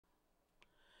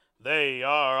They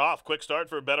are off. Quick start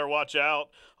for Better Watch Out.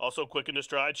 Also quick into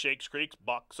stride, Shakes Creek's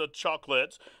Box of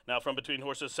Chocolates. Now from between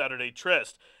horses, Saturday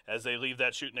Tryst. As they leave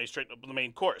that chute and they straighten up the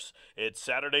main course. It's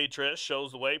Saturday Tryst,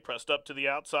 shows the way, pressed up to the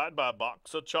outside by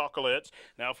Box of Chocolates.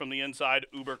 Now from the inside,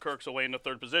 Uber Kirk's away in the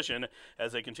third position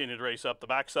as they continue to race up the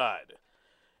backside.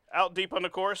 Out deep on the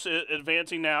course,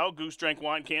 advancing now. Goose Drank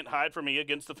Wine Can't Hide From Me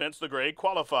against the fence. The gray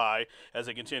qualify as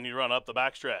they continue to run up the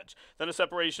backstretch. Then a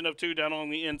separation of two down on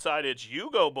the inside. It's You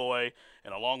Go Boy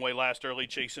and a long way last early.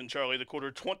 Chasing Charlie, the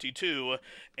quarter 22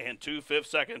 and 2/5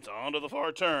 seconds onto the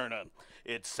far turn.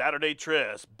 It's Saturday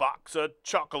Tryst. Box of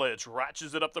Chocolates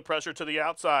ratchets it up the pressure to the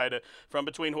outside. From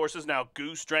between horses now,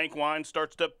 Goose Drank Wine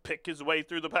starts to pick his way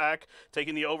through the pack,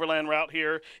 taking the overland route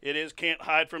here. It is Can't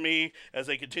Hide From Me as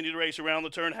they continue to race around the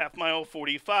turn. Half mile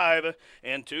 45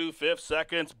 and 2/5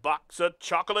 seconds. Box of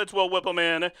Chocolates will whip them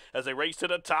in as they race to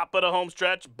the top of the home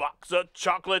stretch. Box of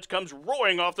Chocolates comes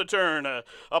roaring off the turn.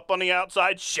 Up on the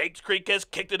outside, Shakes Creek has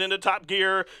kicked it into top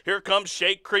gear. Here comes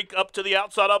Shake Creek up to the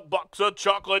outside of Box of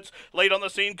Chocolates. Late on the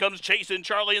scene comes Chasing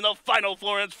Charlie in the final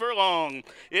Florence furlong.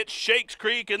 It's Shakes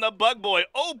Creek and the Bug Boy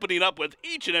opening up with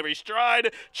each and every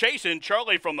stride. Chasing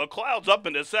Charlie from the clouds up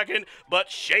into second,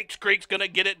 but Shakes Creek's going to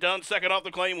get it done. Second off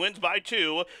the claim, wins by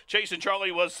 2. Chasing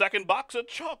Charlie was second. Box of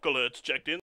Chocolates checked in.